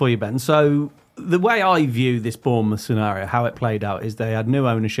question for you, Ben. So the way I view this Bournemouth scenario, how it played out, is they had new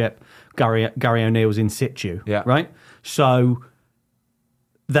ownership. Gary O'Neill was in situ, Yeah. right? So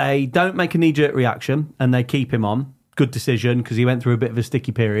they don't make a knee-jerk reaction and they keep him on. Good decision, because he went through a bit of a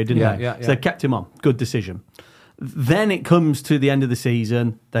sticky period, didn't they? Yeah. So they kept him on. Good decision. Then it comes to the end of the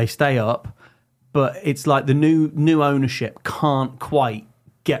season. They stay up, but it's like the new ownership can't quite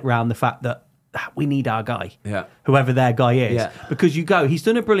get round the fact that we need our guy, whoever their guy is. Yeah. Because he's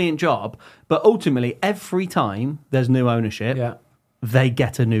done a brilliant job, but ultimately every time there's new ownership, they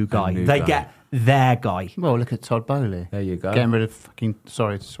get a new guy. They get their guy. Well, look at Todd Bowley. There you go. Getting rid of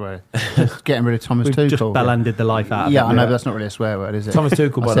sorry to swear. Getting rid of Thomas We've Tuchel. just bell-ended the life out of Yeah, him. I know, but that's not really a swear word, is it? Thomas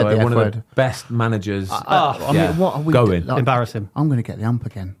Tuchel, I by said the way, F one of word. the best managers. I mean, what are we going. Embarrassing. I'm going to get the ump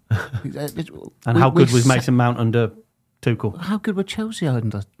again. And how good was Mason Mount under Tuchel? How good were Chelsea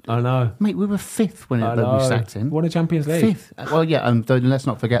under? I know. Mate, we were fifth when I we know. sacked him. Won a Champions League. Fifth. Well, yeah, let's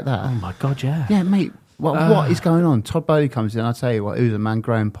not forget that. Oh my God, yeah. Yeah, mate. What is going on? Todd Bowley comes in. I tell you what, who's a man?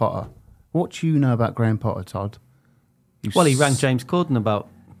 Graham Potter. What do you know about Graham Potter, Todd? Well, he rang James Corden about.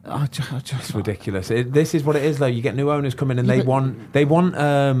 It's ridiculous. This is what it is, though. You get new owners coming in, they want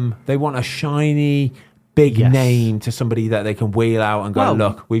a shiny, big name to somebody that they can wheel out and go,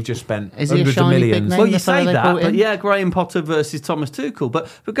 look, we've just spent hundreds of millions. Well, you say that, but Graham Potter versus Thomas Tuchel. But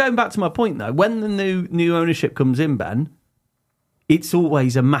going back to my point, though, when the new ownership comes in, Ben, it's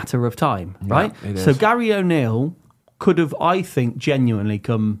always a matter of time, right? So Gary O'Neill could have, I think, genuinely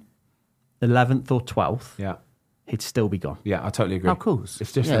come 11th or 12th. Yeah. He'd still be gone. Yeah, I totally agree. Of course.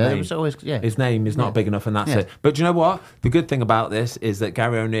 It's just a name. It was always, His name is not big enough, and that's it. But do you know what? The good thing about this is that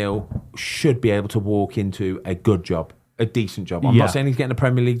Gary O'Neill should be able to walk into a good job, a decent job. I'm not saying he's getting a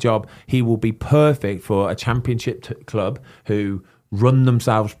Premier League job. He will be perfect for a Championship club who run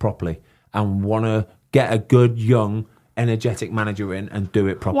themselves properly and want to get a good, young, energetic manager in and do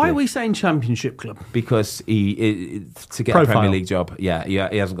it properly. Why are we saying Championship club? Because to get profile. a Premier League job, he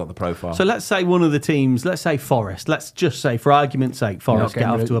hasn't got the profile. So let's say one of the teams, let's say Forest. Let's just say, for argument's sake, Forest get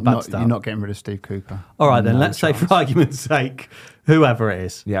off to a bad start. You're not getting rid of Steve Cooper. All right, then let's say, for argument's sake, whoever it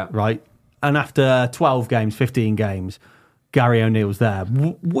is. Yeah. Right? And after 12 games, 15 games, Gary O'Neill's there.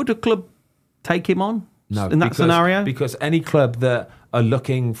 Would a club take him on in that scenario? Because any club that are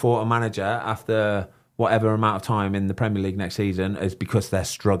looking for a manager after whatever amount of time in the Premier League next season is because they're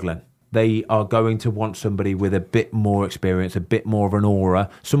struggling. They are going to want somebody with a bit more experience, a bit more of an aura,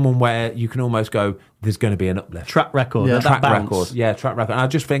 someone where you can almost go, there's going to be an uplift. Track record. Track record. Yeah, track record. And I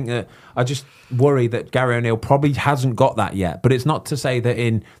just think that, I just worry that Gary O'Neill probably hasn't got that yet. But it's not to say that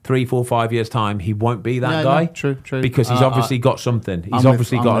in 3, 4, 5 years' time, he won't be that guy. No, true. Because he's obviously got something. He's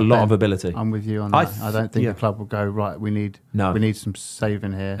obviously got a lot of ability. I'm with you on that. I don't think the club will go, right, we need some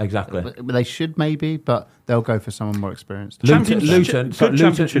saving here. Exactly. They should maybe, but they'll go for someone more experienced. Luton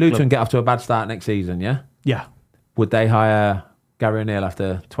get off to a bad start next season, yeah? Yeah. Would they hire Gary O'Neill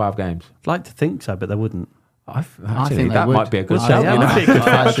after 12 games? I'd like to think so, but they wouldn't. I think that might be a good shout.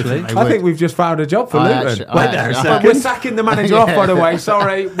 I think we've just found a job for Luton. We're sacking the manager off, by the way.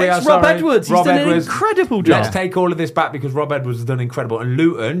 Sorry. Rob Edwards. He's done an incredible job. Let's take all of this back because Rob Edwards has done incredible. And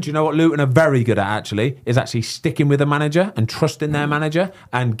Luton, do you know what Luton are very good at actually? Is actually sticking with a manager and trusting their manager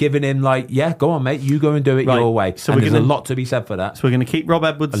and giving in go on, mate, you go and do it your way. So there's a lot to be said for that. So we're going to keep Rob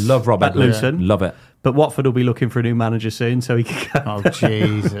Edwards. I love Rob Edwards. Luton. Love it. But Watford will be looking for a new manager soon, so he can go. Oh,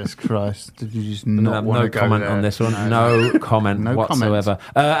 Jesus Christ. Did you just not want to go comment there? on this one. No comment whatsoever.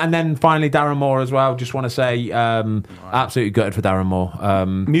 And then finally, Darren Moore as well. Just want to say, absolutely gutted for Darren Moore.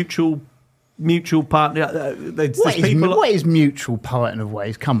 Mutual partner. What is mutual parting of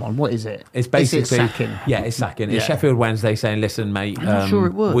ways? Come on, what is it? It's basically sacking. Yeah, it's sacking. It's Sheffield Wednesday saying, listen, mate. I'm not sure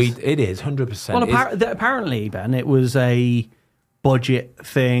it was. It is, 100%. Well, apparently, Ben, it was a budget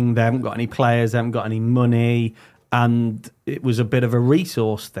thing. They haven't got any players, they haven't got any money, and it was a bit of a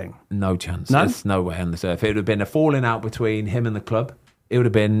resource thing. No chance. No? There's no way on this earth. It would have been a falling out between him and the club. It would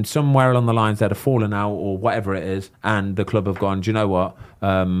have been somewhere along the lines they'd have fallen out or whatever it is, and the club have gone, do you know what?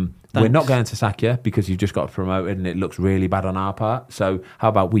 We're not going to sack you because you've just got promoted and it looks really bad on our part. So how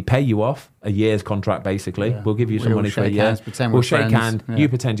about we pay you off a year's contract, basically. Yeah. We'll give you some money for a year. We'll shake hands. Yeah. You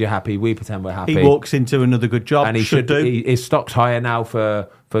pretend you're happy. We pretend we're happy. He walks into another good job. And his stock's higher now for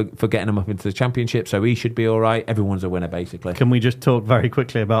getting him up into the Championship, so he should be all right. Everyone's a winner, basically. Can we just talk very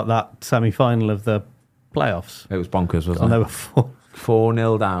quickly about that semi-final of the playoffs? It was bonkers, wasn't it? They were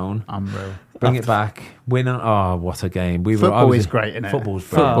 4-0 down. Unreal. Bring it back. Win. Oh, what a game. Football is great, isn't it? Football's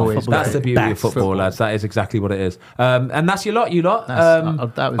brilliant. That's the beauty of football, lads. That is exactly what it is. And that's your lot.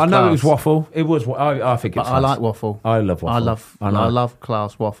 I know it was waffle. It was. I think it's. I like waffle. I love waffle. I love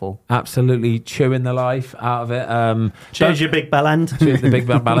class waffle. Absolutely chewing the life out of it. Cheers, your big bellend. Cheers, the big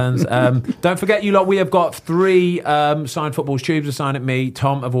bellends. Don't forget, you lot. We have got 3 signed footballs. Tubes are signed at me.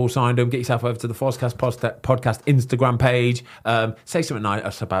 Tom have all signed them. Get yourself over to the Foscast podcast Instagram page. Say something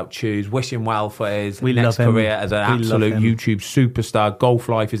nice about Tubes. Wish him well for his next career as an absolute YouTube superstar. Golf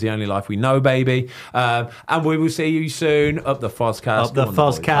life is the only life we know, baby. And we will see you soon up the Foscast. Up the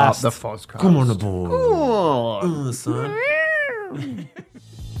Foscast. Come on, the board.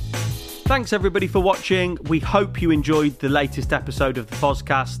 Thanks, everybody, for watching. We hope you enjoyed the latest episode of the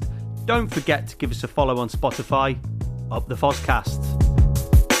Foscast. Don't forget to give us a follow on Spotify. Up the Foscast.